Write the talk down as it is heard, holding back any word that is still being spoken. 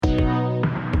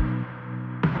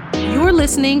You're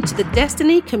listening to the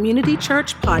Destiny Community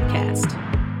Church podcast.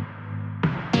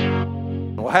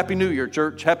 Well, Happy New Year,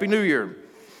 church. Happy New Year.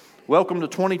 Welcome to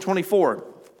 2024.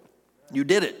 You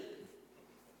did it.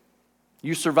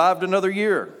 You survived another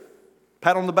year.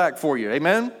 Pat on the back for you.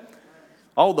 Amen?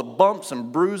 All the bumps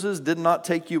and bruises did not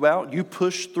take you out. You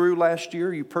pushed through last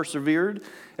year. You persevered,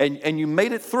 and you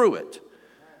made it through it.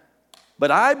 But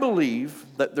I believe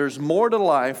that there's more to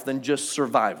life than just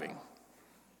surviving,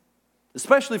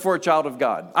 especially for a child of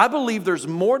God. I believe there's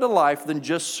more to life than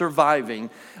just surviving.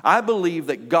 I believe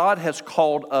that God has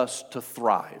called us to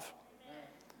thrive.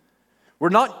 We're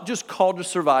not just called to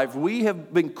survive. We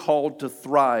have been called to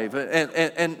thrive,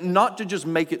 and not to just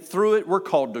make it through it. We're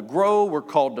called to grow. We're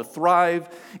called to thrive,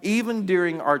 even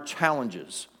during our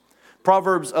challenges.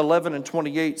 Proverbs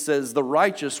 11:28 says, "The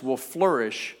righteous will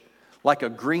flourish like a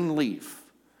green leaf."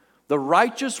 The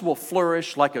righteous will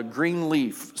flourish like a green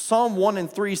leaf. Psalm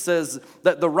 1:3 says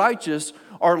that the righteous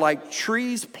are like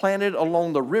trees planted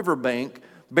along the riverbank,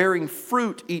 bearing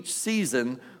fruit each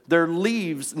season. Their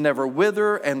leaves never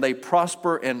wither, and they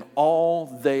prosper in all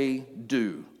they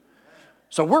do.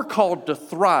 So we're called to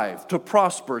thrive, to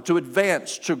prosper, to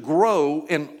advance, to grow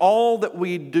in all that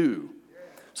we do.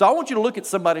 So I want you to look at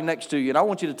somebody next to you, and I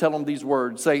want you to tell them these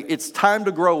words. Say, "It's time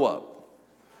to grow up."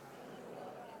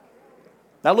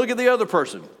 Now look at the other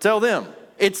person. Tell them,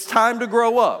 "It's time to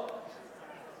grow up."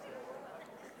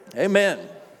 Amen.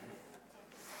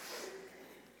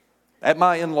 At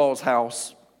my in-laws'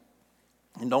 house,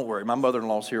 and don't worry, my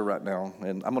mother-in-law's here right now,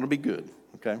 and I'm going to be good,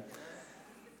 okay?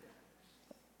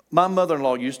 My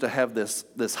mother-in-law used to have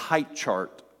this height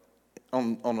chart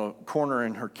on a corner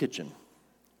in her kitchen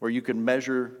where you could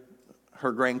measure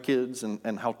her grandkids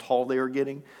and how tall they were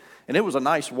getting. And it was a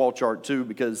nice wall chart, too,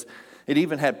 because it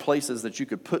even had places that you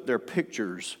could put their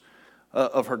pictures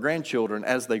of her grandchildren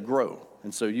as they grow.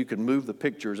 And so you could move the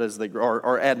pictures as they grow,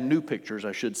 or add new pictures,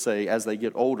 I should say, as they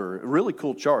get older. A really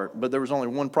cool chart, but there was only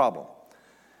one problem.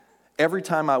 Every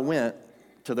time I went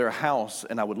to their house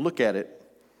and I would look at it,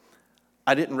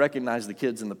 I didn't recognize the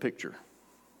kids in the picture.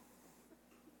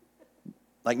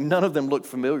 Like, none of them looked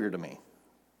familiar to me.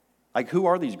 Like, who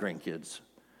are these grandkids?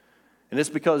 And it's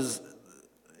because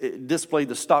it displayed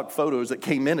the stock photos that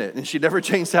came in it, and she never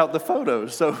changed out the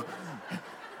photos. So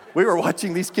we were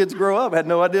watching these kids grow up, had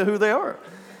no idea who they are.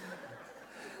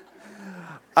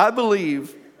 I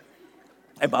believe,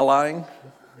 am I lying?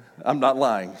 I'm not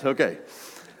lying. Okay.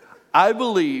 I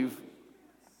believe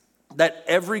that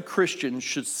every Christian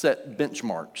should set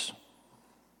benchmarks.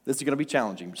 This is going to be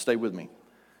challenging. Stay with me.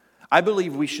 I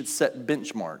believe we should set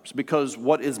benchmarks because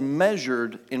what is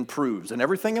measured improves. And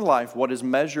everything in life, what is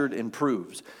measured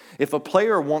improves. If a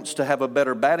player wants to have a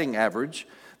better batting average,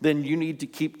 then you need to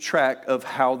keep track of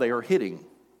how they are hitting.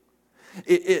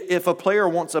 If a player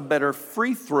wants a better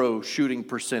free throw shooting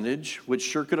percentage, which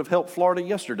sure could have helped Florida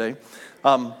yesterday,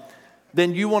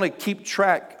 then you want to keep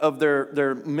track of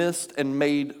their missed and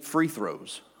made free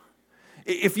throws.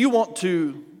 If you want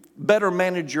to better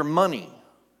manage your money,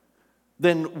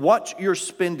 then watch your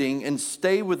spending and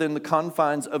stay within the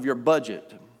confines of your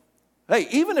budget. Hey,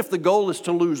 even if the goal is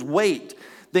to lose weight,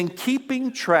 then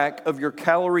keeping track of your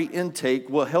calorie intake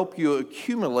will help you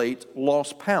accumulate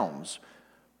lost pounds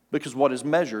because what is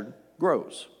measured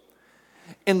grows.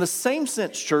 In the same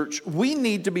sense, church, we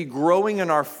need to be growing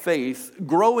in our faith,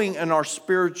 growing in our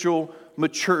spiritual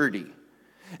maturity.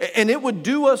 And it would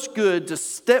do us good to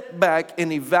step back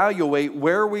and evaluate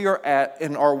where we are at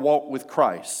in our walk with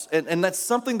Christ. And that's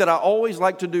something that I always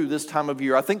like to do this time of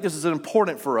year. I think this is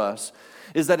important for us,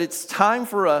 is that it's time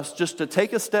for us just to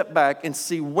take a step back and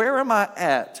see, where am I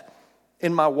at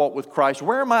in my walk with Christ?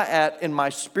 Where am I at in my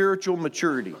spiritual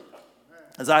maturity?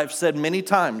 As I've said many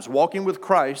times, walking with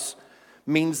Christ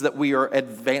means that we are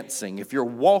advancing. If you're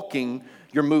walking,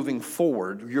 you're moving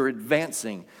forward, you're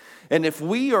advancing. And if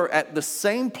we are at the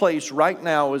same place right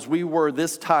now as we were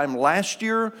this time last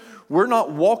year, we're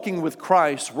not walking with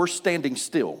Christ, we're standing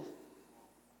still.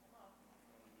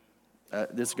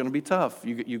 This is going to be tough.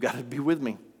 You got to be with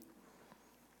me.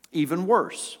 Even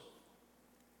worse,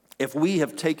 if we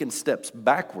have taken steps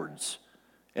backwards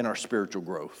in our spiritual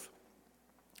growth,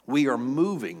 we are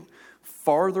moving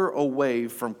farther away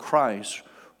from Christ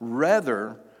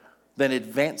rather than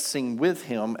advancing with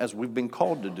Him as we've been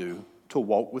called to do, to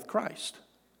walk with Christ.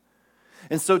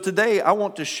 And so today I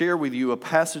want to share with you a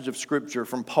passage of Scripture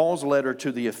from Paul's letter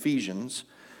to the Ephesians.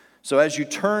 So as you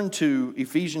turn to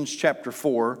Ephesians chapter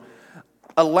 4,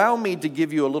 allow me to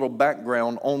give you a little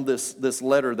background on this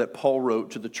letter that Paul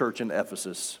wrote to the church in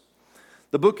Ephesus.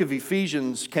 The book of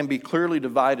Ephesians can be clearly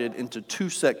divided into two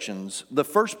sections. The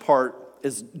first part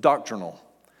is doctrinal.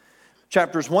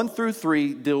 Chapters 1 through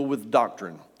 3 deal with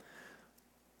doctrine.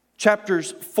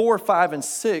 Chapters 4, 5, and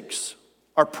 6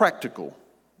 are practical.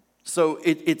 So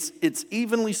it's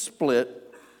evenly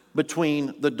split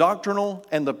between the doctrinal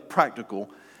and the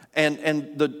practical.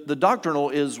 And the doctrinal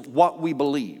is what we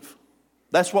believe.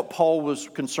 That's what Paul was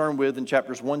concerned with in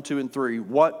chapters 1, 2, and 3,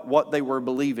 what they were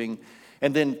believing.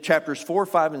 And then chapters 4,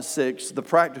 5, and 6, the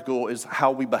practical is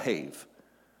how we behave.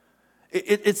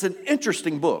 It's an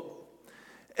interesting book.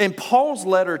 And Paul's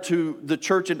letter to the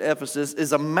church in Ephesus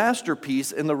is a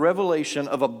masterpiece in the revelation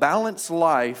of a balanced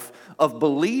life of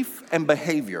belief and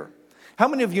behavior. How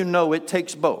many of you know it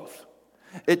takes both?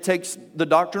 It takes the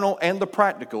doctrinal and the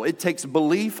practical. It takes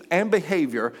belief and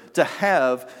behavior to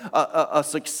have a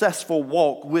successful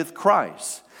walk with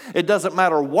Christ. It doesn't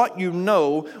matter what you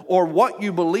know or what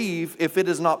you believe if it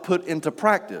is not put into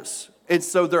practice. And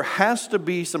so there has to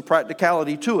be some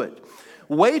practicality to it.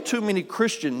 Way too many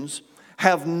Christians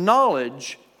have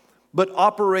knowledge but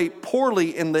operate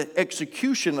poorly in the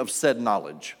execution of said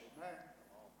knowledge.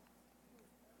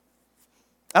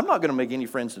 I'm not going to make any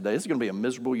friends today. This is going to be a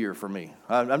miserable year for me.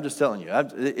 I'm just telling you.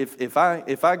 If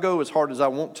I go as hard as I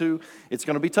want to, it's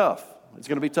going to be tough. It's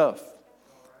going to be tough.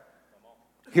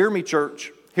 Hear me,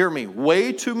 church. Hear me.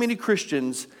 Way too many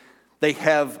Christians, they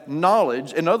have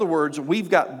knowledge. In other words, we've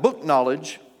got book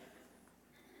knowledge,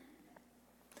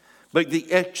 but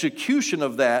the execution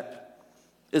of that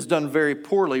is done very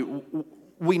poorly.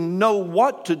 We know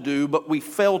what to do, but we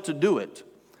fail to do it.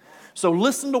 So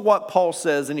listen to what Paul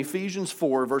says in Ephesians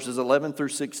 4, verses 11 through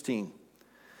 16.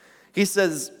 He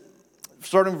says,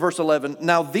 starting with verse 11,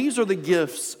 now these are the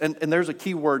gifts, and there's a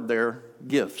key word there,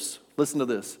 gifts. Listen to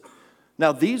this.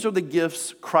 Now these are the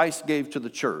gifts Christ gave to the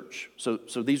church. So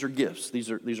these are gifts. These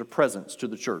are presents to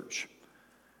the church.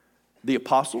 The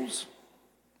apostles,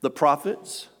 the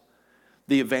prophets,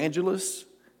 the evangelists,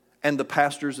 and the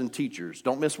pastors and teachers.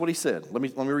 Don't miss what he said. Let me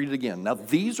read it again. Now,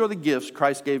 these are the gifts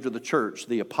Christ gave to the church: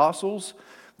 the apostles,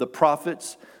 the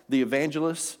prophets, the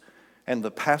evangelists, and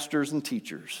the pastors and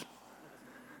teachers.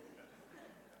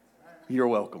 You're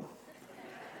welcome.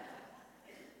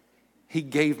 He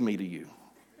gave me to you.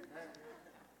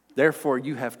 Therefore,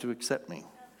 you have to accept me.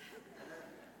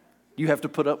 You have to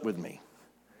put up with me.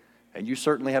 And you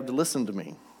certainly have to listen to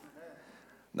me.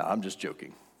 No, I'm just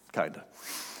joking, kind of.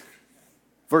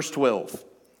 Verse 12,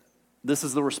 this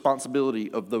is the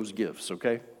responsibility of those gifts,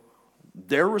 okay?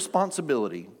 Their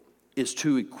responsibility is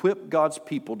to equip God's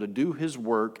people to do his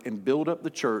work and build up the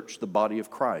church, the body of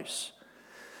Christ.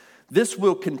 This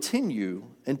will continue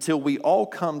until we all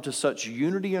come to such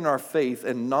unity in our faith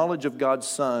and knowledge of God's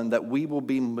Son that we will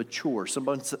be mature.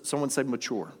 Someone say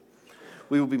mature.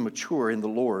 We will be mature in the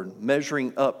Lord,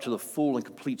 measuring up to the full and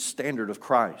complete standard of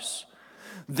Christ.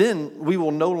 Then we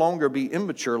will no longer be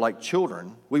immature like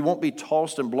children. We won't be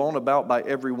tossed and blown about by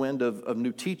every wind of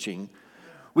new teaching.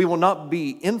 We will not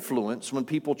be influenced when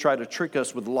people try to trick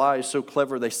us with lies so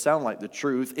clever they sound like the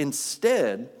truth.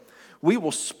 Instead, we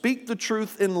will speak the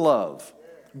truth in love,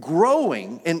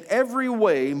 growing in every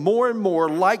way more and more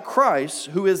like Christ,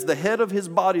 who is the head of his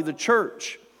body, the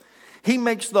church. He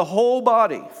makes the whole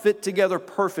body fit together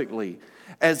perfectly.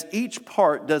 As each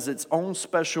part does its own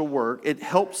special work, it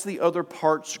helps the other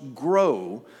parts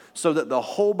grow so that the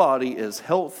whole body is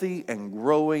healthy and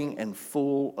growing and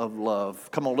full of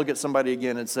love. Come on, look at somebody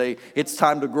again and say, it's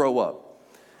time to grow up.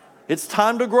 It's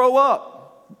time to grow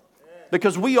up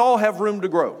because we all have room to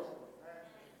grow.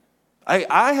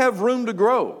 I have room to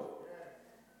grow.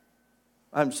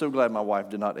 I'm so glad my wife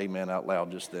did not amen out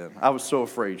loud just then. I was so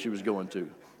afraid she was going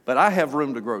to. But I have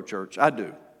room to grow, church. I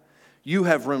do. You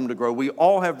have room to grow. We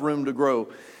all have room to grow.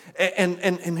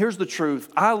 And here's the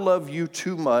truth. I love you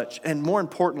too much, and more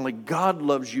importantly, God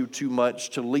loves you too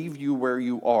much to leave you where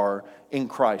you are in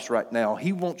Christ right now.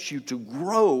 He wants you to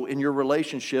grow in your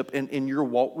relationship and in your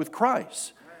walk with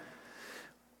Christ.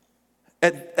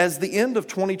 As the end of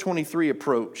 2023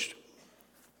 approached,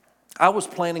 I was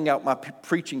planning out my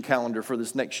preaching calendar for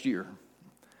this next year.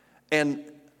 And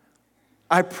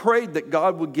I prayed that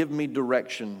God would give me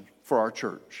direction for our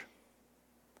church.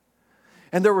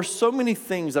 And there were so many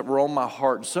things that were on my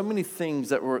heart, so many things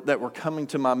that were coming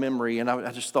to my memory, and I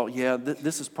just thought,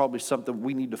 this is probably something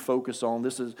we need to focus on.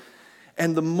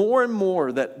 And the more and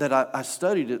more that I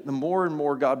studied it, the more and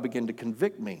more God began to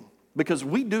convict me. Because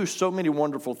we do so many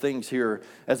wonderful things here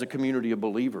as a community of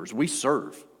believers. We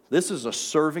serve. This is a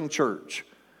serving church.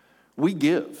 We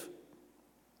give.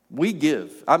 We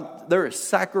give. There is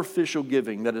sacrificial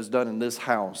giving that is done in this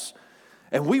house.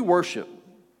 And we worship.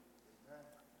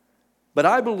 But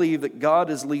I believe that God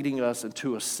is leading us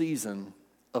into a season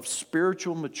of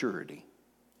spiritual maturity.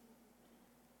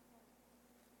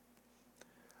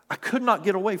 I could not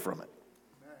get away from it.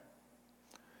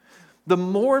 The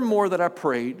more and more that I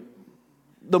prayed,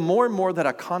 the more and more that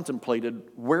I contemplated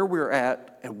where we're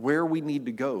at and where we need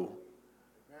to go,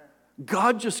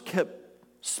 God just kept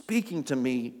speaking to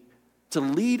me to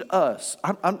lead us.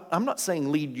 I'm not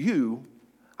saying lead you.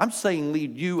 I'm saying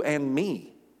lead you and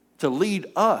me, to lead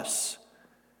us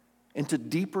into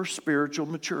deeper spiritual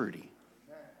maturity.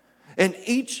 And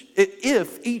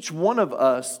if each one of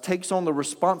us takes on the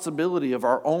responsibility of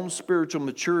our own spiritual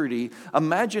maturity,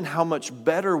 imagine how much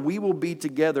better we will be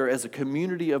together as a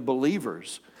community of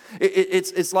believers.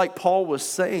 It's like Paul was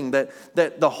saying,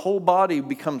 that the whole body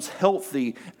becomes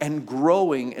healthy and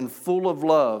growing and full of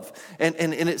love. And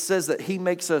it says that he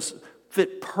makes us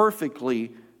fit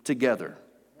perfectly together.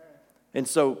 And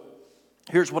so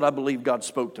here's what I believe God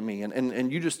spoke to me.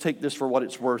 And you just take this for what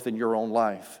it's worth in your own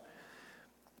life.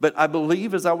 But I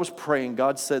believe as I was praying,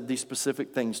 God said these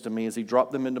specific things to me as he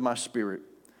dropped them into my spirit.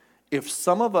 If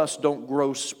some of us don't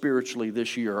grow spiritually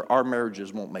this year, our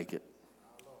marriages won't make it.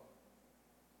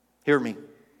 Hear me.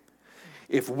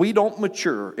 If we don't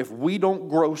mature, if we don't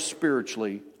grow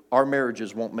spiritually, our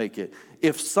marriages won't make it.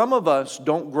 If some of us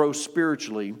don't grow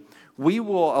spiritually, we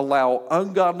will allow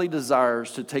ungodly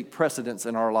desires to take precedence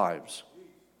in our lives,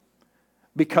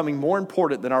 becoming more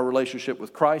important than our relationship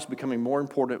with Christ, becoming more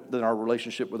important than our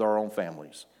relationship with our own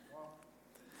families.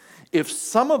 If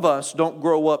some of us don't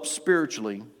grow up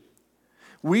spiritually,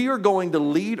 we are going to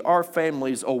lead our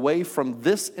families away from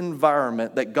this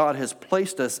environment that God has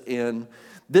placed us in,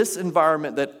 this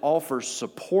environment that offers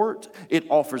support, it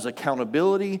offers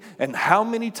accountability. And how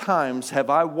many times have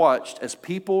I watched as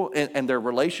people and their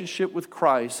relationship with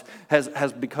Christ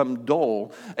has become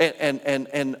dull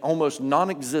and almost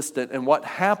non-existent. And what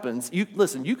happens, you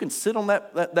can sit on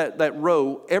that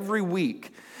row every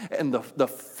week and the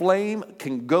flame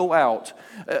can go out.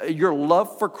 Your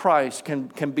love for Christ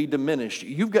can be diminished.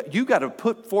 You've got to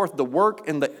put forth the work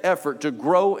and the effort to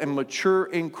grow and mature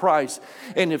in Christ.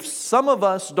 And if some of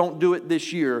us don't do it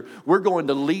this year, we're going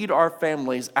to lead our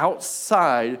families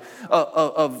outside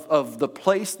of the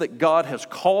place that God has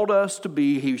called us to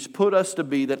be, He's put us to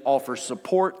be, that offers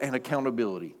support and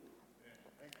accountability.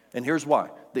 And here's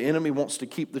why. The enemy wants to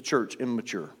keep the church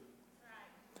immature.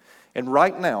 And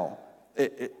right now,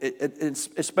 it's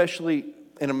especially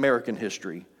in American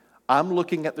history, I'm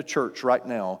looking at the church right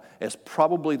now as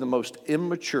probably the most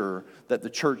immature that the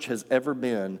church has ever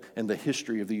been in the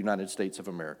history of the United States of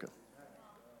America.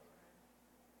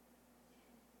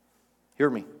 Hear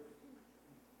me.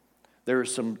 There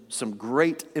is some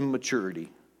great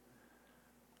immaturity.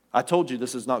 I told you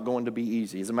this is not going to be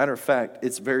easy. As a matter of fact,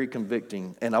 it's very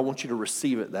convicting, and I want you to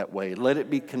receive it that way. Let it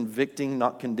be convicting,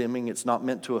 not condemning. It's not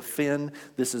meant to offend.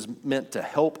 This is meant to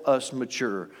help us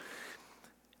mature.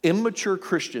 Immature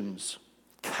Christians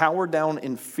cower down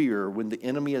in fear when the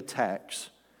enemy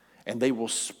attacks, and they will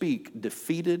speak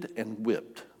defeated and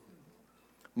whipped.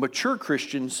 Mature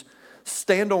Christians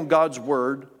stand on God's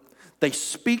word, they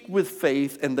speak with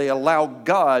faith, and they allow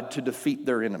God to defeat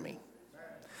their enemy.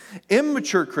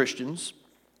 Immature Christians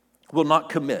will not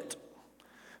commit.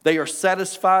 They are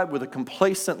satisfied with a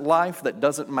complacent life that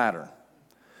doesn't matter.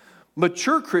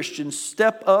 Mature Christians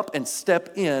step up and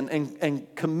step in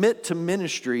and commit to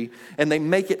ministry, and they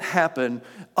make it happen.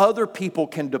 Other people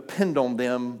can depend on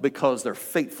them because they're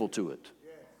faithful to it.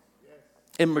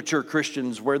 Immature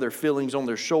Christians wear their feelings on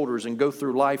their shoulders and go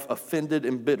through life offended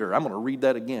and bitter. I'm going to read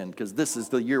that again because this is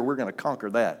the year we're going to conquer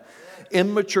that.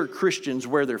 Immature Christians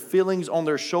wear their feelings on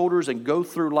their shoulders and go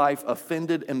through life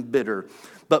offended and bitter.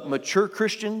 But mature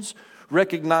Christians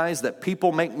recognize that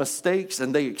people make mistakes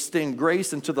and they extend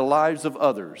grace into the lives of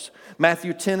others.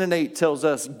 Matthew 10:8 tells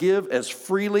us, give as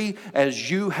freely as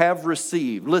you have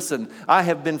received. Listen, I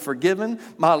have been forgiven.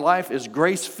 My life is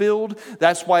grace-filled.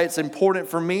 That's why it's important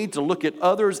for me to look at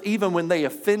others even when they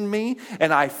offend me,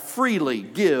 and I freely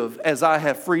give as I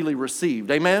have freely received.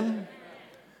 Amen?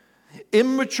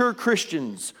 Immature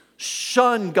Christians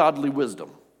shun godly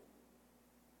wisdom.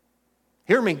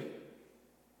 Hear me.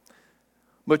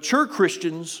 Mature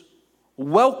Christians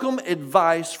welcome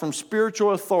advice from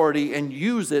spiritual authority and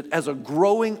use it as a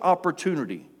growing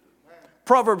opportunity.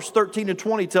 Proverbs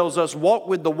 13:20 tells us, walk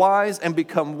with the wise and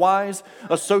become wise,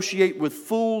 associate with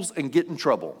fools and get in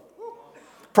trouble.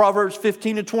 Proverbs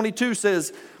 15:22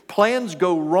 says, plans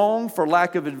go wrong for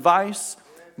lack of advice.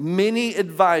 Many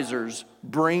advisors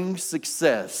bring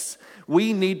success.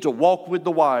 We need to walk with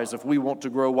the wise if we want to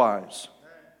grow wise.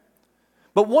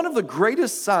 But one of the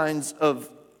greatest signs of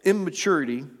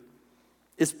immaturity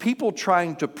is people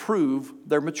trying to prove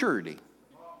their maturity.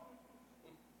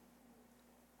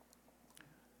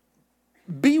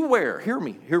 Beware, hear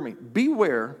me,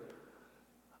 beware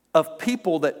of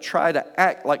people that try to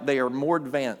act like they are more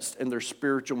advanced in their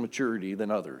spiritual maturity than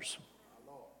others.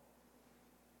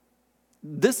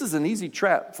 This is an easy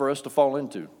trap for us to fall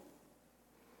into.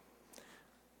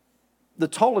 The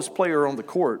tallest player on the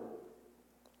court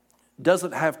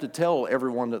doesn't have to tell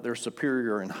everyone that they're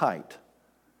superior in height.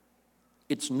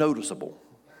 It's noticeable.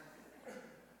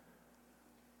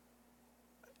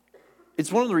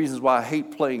 It's one of the reasons why I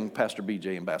hate playing Pastor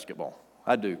BJ in basketball.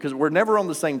 I do, because we're never on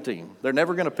the same team. They're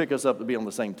never going to pick us up to be on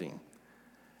the same team.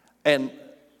 And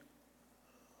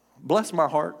bless my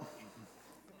heart,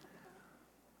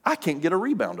 I can't get a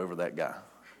rebound over that guy.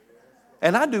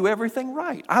 And I do everything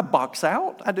right. I box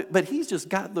out, but he's just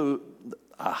got the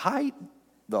height,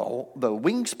 the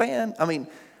wingspan. I mean,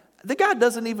 the guy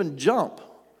doesn't even jump.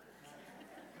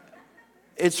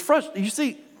 It's frustrating. You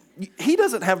see, he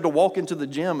doesn't have to walk into the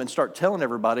gym and start telling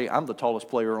everybody, I'm the tallest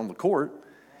player on the court.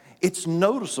 It's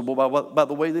noticeable by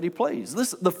the way that he plays.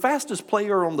 The fastest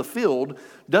player on the field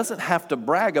doesn't have to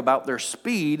brag about their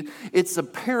speed. It's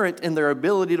apparent in their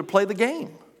ability to play the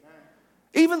game.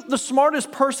 Even the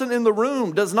smartest person in the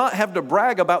room does not have to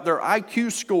brag about their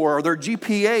IQ score or their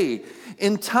GPA.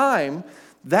 In time,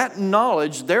 their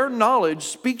knowledge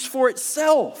speaks for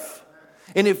itself.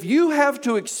 And if you have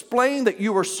to explain that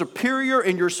you are superior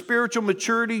in your spiritual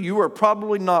maturity, you are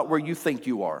probably not where you think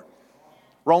you are.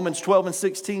 Romans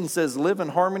 12:16 says, live in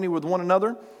harmony with one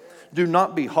another. Do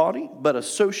not be haughty, but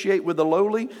associate with the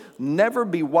lowly. Never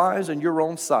be wise in your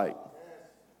own sight.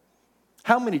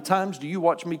 How many times do you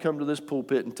watch me come to this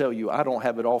pulpit and tell you I don't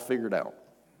have it all figured out?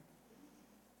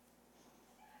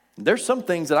 There's some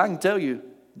things that I can tell you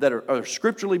that are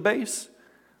scripturally based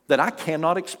that I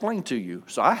cannot explain to you.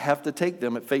 So I have to take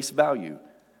them at face value.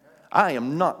 I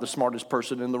am not the smartest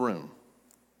person in the room.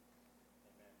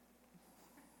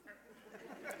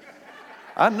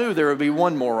 I knew there would be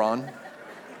one moron.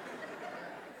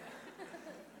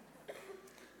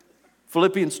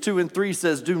 Philippians 2:3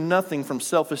 says, do nothing from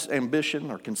selfish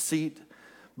ambition or conceit,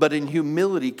 but in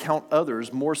humility count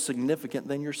others more significant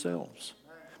than yourselves.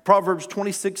 Proverbs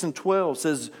 26:12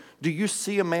 says, do you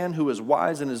see a man who is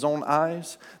wise in his own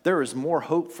eyes? There is more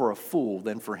hope for a fool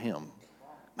than for him.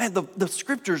 Man, the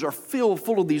scriptures are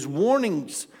full of these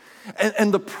warnings.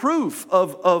 And the proof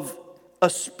of a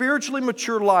spiritually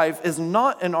mature life is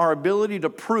not in our ability to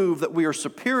prove that we are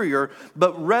superior,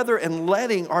 but rather in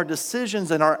letting our decisions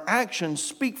and our actions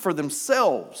speak for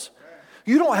themselves.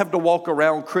 You don't have to walk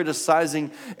around criticizing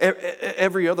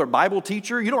every other Bible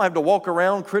teacher. You don't have to walk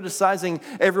around criticizing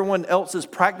everyone else's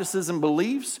practices and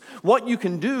beliefs. What you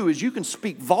can do is you can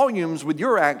speak volumes with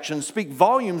your actions, speak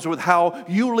volumes with how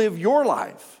you live your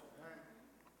life.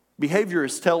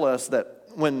 Behaviorists tell us that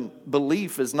when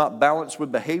belief is not balanced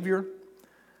with behavior,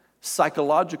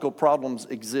 psychological problems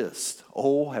exist.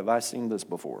 Oh, have I seen this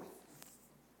before?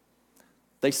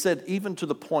 They said even to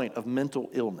the point of mental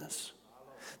illness,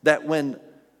 that when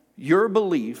your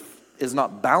belief is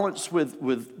not balanced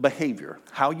with behavior,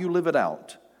 how you live it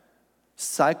out,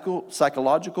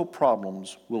 psychological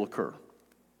problems will occur.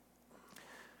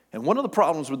 And one of the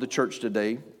problems with the church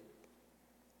today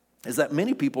is that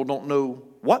many people don't know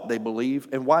what they believe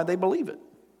and why they believe it.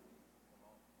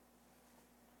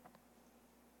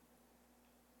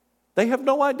 They have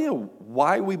no idea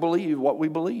why we believe what we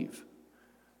believe.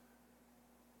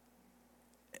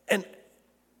 And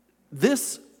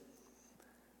this,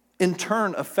 in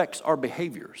turn, affects our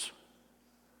behaviors.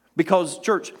 Because,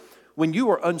 church, when you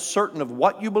are uncertain of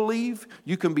what you believe,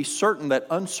 you can be certain that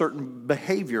uncertain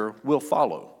behavior will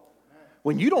follow.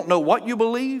 When you don't know what you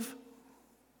believe,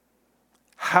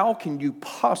 how can you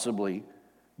possibly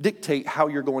dictate how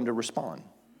you're going to respond?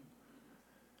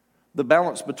 The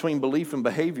balance between belief and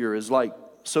behavior is like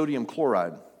sodium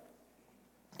chloride.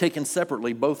 Taken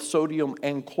separately, both sodium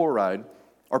and chloride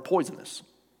are poisonous.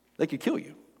 They could kill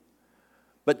you.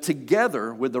 But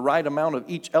together, with the right amount of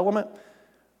each element,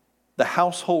 the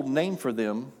household name for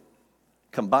them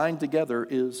combined together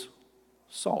is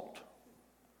salt.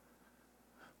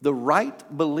 The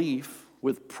right belief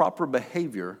with proper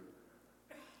behavior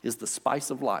is the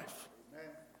spice of life.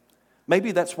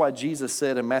 Maybe that's why Jesus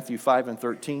said in Matthew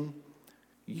 5:13,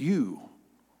 you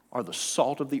are the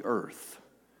salt of the earth.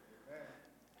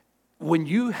 When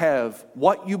you have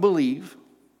what you believe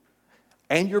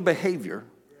and your behavior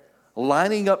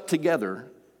lining up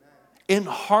together in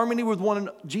harmony with one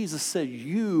another, Jesus said,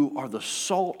 you are the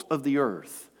salt of the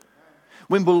earth.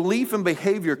 When belief and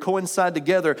behavior coincide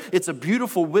together, it's a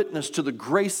beautiful witness to the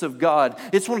grace of God.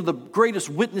 It's one of the greatest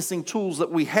witnessing tools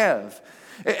that we have.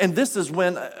 And this is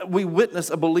when we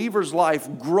witness a believer's life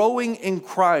growing in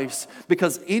Christ,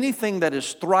 because anything that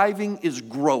is thriving is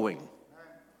growing.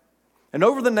 And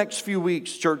over the next few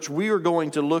weeks, church, we are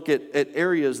going to look at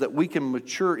areas that we can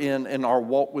mature in our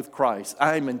walk with Christ.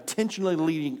 I am intentionally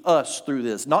leading us through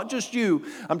this. Not just you.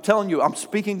 I'm telling you, I'm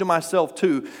speaking to myself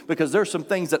too, because there's some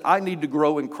things that I need to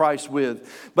grow in Christ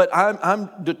with. But I'm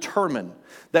determined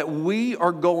that we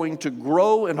are going to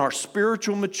grow in our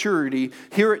spiritual maturity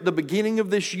here at the beginning of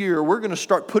this year. We're going to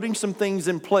start putting some things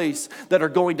in place that are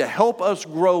going to help us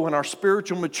grow in our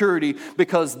spiritual maturity,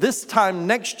 because this time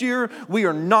next year, we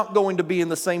are not going to be in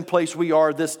the same place we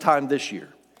are this time this year.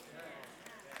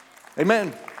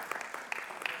 Amen.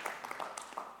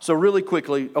 So really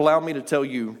quickly, allow me to tell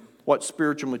you what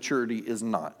spiritual maturity is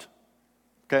not.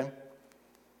 Okay?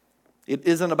 It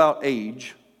isn't about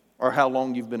age or how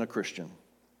long you've been a Christian.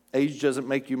 Age doesn't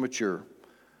make you mature.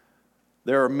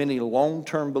 There are many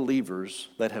long-term believers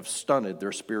that have stunted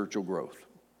their spiritual growth.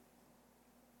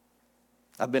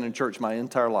 I've been in church my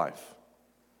entire life.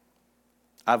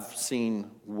 I've seen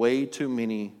way too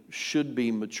many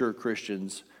should-be mature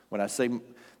Christians. When I say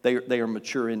they are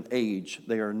mature in age,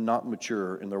 they are not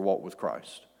mature in their walk with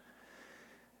Christ.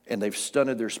 And they've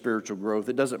stunted their spiritual growth.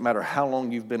 It doesn't matter how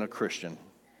long you've been a Christian.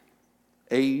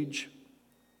 Age,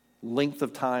 length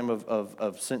of time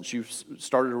of since you've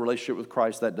started a relationship with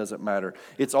Christ, that doesn't matter.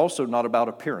 It's also not about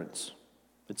appearance.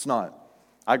 It's not.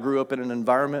 I grew up in an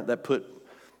environment that put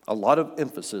a lot of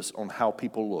emphasis on how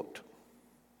people looked.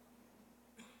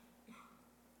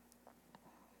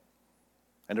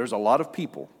 And there's a lot of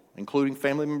people, including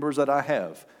family members that I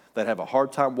have a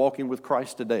hard time walking with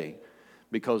Christ today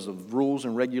because of rules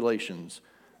and regulations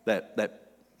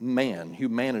that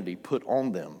humanity put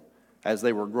on them as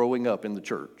they were growing up in the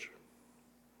church.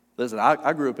 Listen,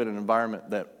 I grew up in an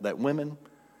environment that women,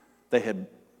 their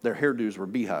hairdos were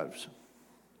beehives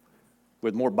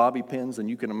with more bobby pins than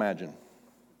you can imagine.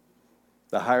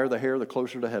 The higher the hair, the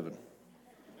closer to heaven.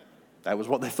 That was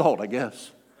what they thought, I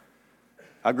guess.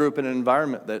 I grew up in an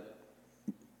environment that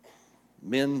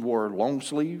men wore long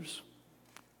sleeves,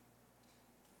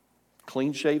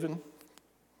 clean shaven.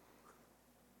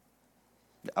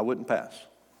 I wouldn't pass.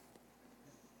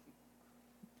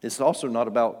 It's also not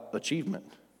about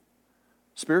achievement.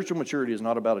 Spiritual maturity is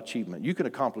not about achievement. You can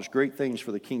accomplish great things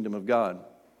for the kingdom of God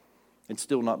and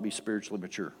still not be spiritually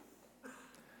mature.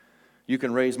 You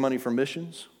can raise money for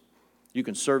missions. You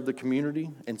can serve the community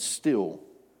and still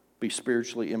be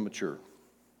spiritually immature.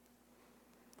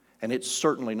 And it's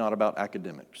certainly not about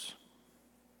academics.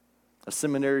 A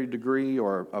seminary degree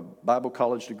or a Bible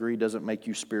college degree doesn't make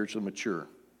you spiritually mature.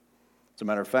 As a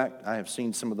matter of fact, I have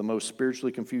seen some of the most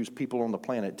spiritually confused people on the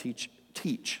planet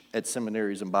teach at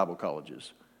seminaries and Bible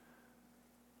colleges.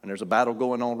 And there's a battle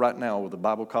going on right now with a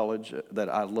Bible college that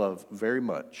I love very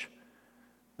much,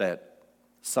 that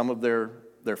some of their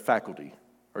faculty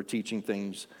are teaching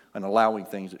things and allowing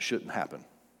things that shouldn't happen,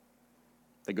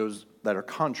 that are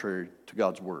contrary to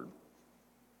God's word.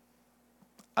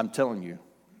 I'm telling you,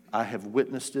 I have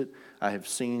witnessed it. I have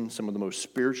seen some of the most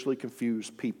spiritually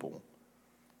confused people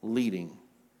leading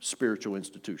spiritual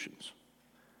institutions.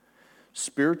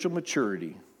 Spiritual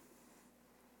maturity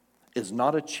is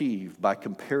not achieved by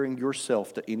comparing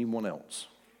yourself to anyone else.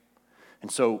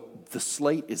 And so the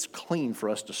slate is clean for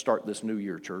us to start this new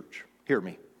year, church. Hear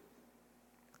me.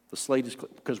 The slate is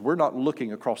clean because we're not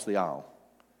looking across the aisle.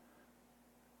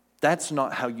 That's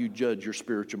not how you judge your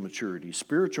spiritual maturity.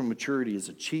 Spiritual maturity is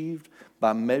achieved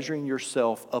by measuring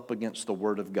yourself up against the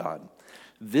Word of God.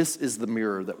 This is the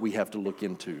mirror that we have to look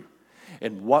into.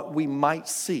 And what we might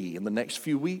see in the next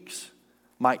few weeks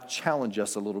might challenge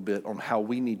us a little bit on how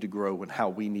we need to grow and how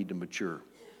we need to mature.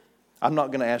 I'm not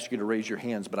going to ask you to raise your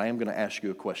hands, but I am going to ask you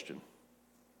a question.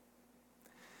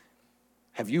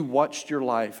 Have you watched your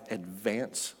life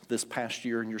advance this past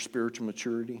year in your spiritual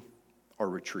maturity or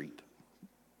retreat?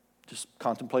 Just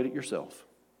contemplate it yourself.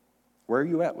 Where are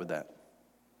you at with that?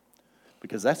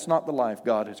 Because that's not the life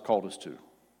God has called us to.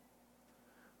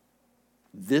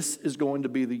 This is going to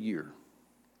be the year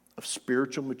of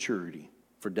spiritual maturity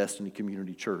for Destiny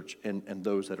Community Church and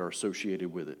those that are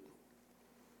associated with it.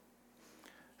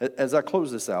 As I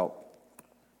close this out,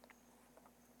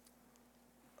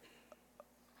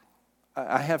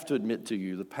 I have to admit to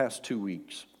you, the past 2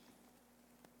 weeks,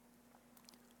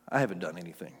 I haven't done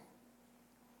anything.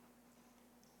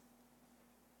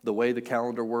 The way the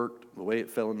calendar worked, the way it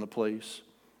fell into place,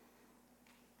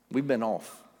 we've been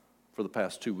off for the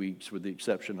past 2 weeks with the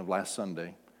exception of last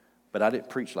Sunday. But I didn't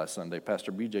preach last Sunday.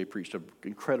 Pastor BJ preached an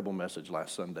incredible message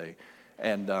last Sunday.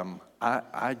 And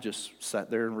I just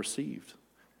sat there and received.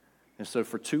 And so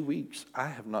for 2 weeks, I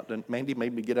have not done. Mandy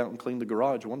made me get out and clean the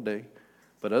garage one day.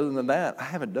 But other than that, I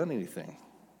haven't done anything.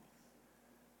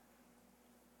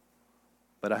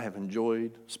 But I have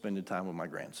enjoyed spending time with my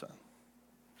grandson.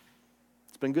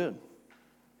 been good.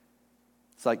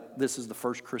 It's like this is the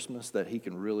first Christmas that he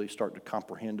can really start to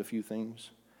comprehend a few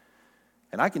things.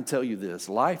 And I can tell you this,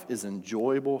 life is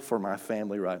enjoyable for my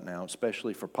family right now,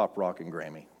 especially for Pop Rock and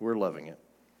Grammy. We're loving it.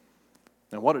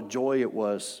 And what a joy it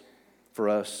was for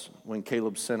us when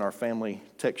Caleb sent our family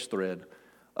text thread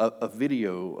a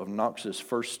video of Knox's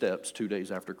first steps 2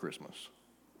 days after Christmas.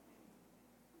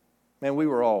 Man, we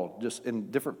were all just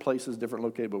in different places, different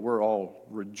locations, but we're all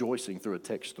rejoicing through a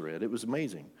text thread. It was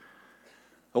amazing.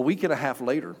 A week and a half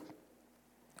later,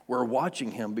 we're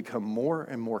watching him become more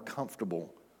and more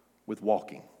comfortable with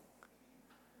walking.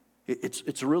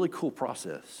 It's a really cool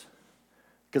process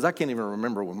because I can't even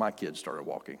remember when my kids started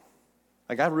walking.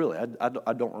 Like I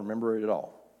don't remember it at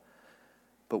all.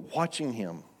 But watching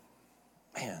him,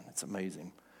 man, it's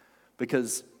amazing.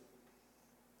 Because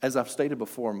as I've stated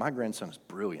before, my grandson is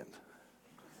brilliant.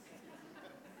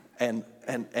 And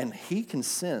he can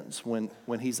sense when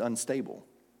he's unstable.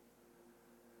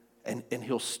 And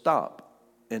he'll stop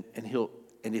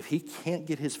and if he can't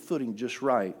get his footing just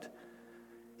right,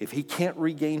 if he can't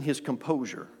regain his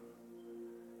composure,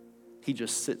 he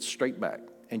just sits straight back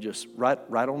and just right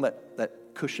on that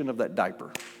cushion of that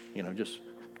diaper, he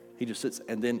just sits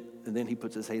and then he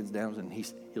puts his hands down and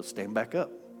he'll stand back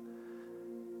up.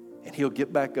 And he'll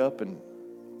get back up and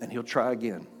he'll try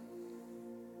again.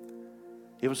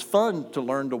 It was fun to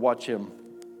learn to watch him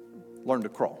learn to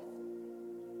crawl.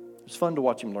 It was fun to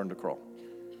watch him learn to crawl.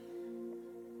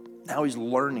 Now he's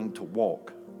learning to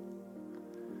walk.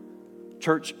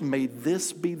 Church, may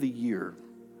this be the year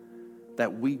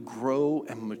that we grow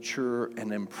and mature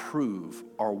and improve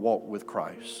our walk with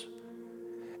Christ.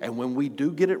 And when we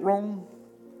do get it wrong,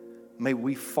 may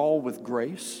we fall with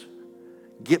grace,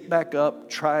 get back up,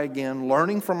 try again,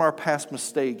 learning from our past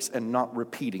mistakes and not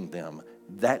repeating them.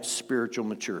 That's spiritual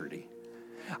maturity.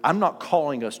 I'm not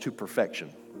calling us to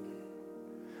perfection.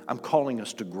 I'm calling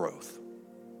us to growth.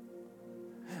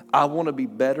 I want to be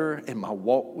better in my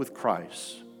walk with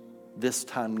Christ this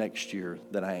time next year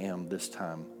than I am this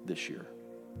time this year.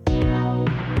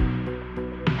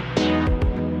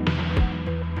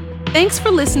 Thanks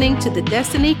for listening to the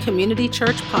Destiny Community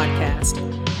Church podcast.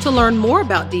 To learn more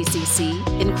about DCC,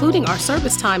 including our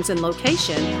service times and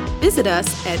location, visit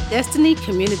us at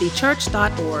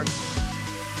destinycommunitychurch.org.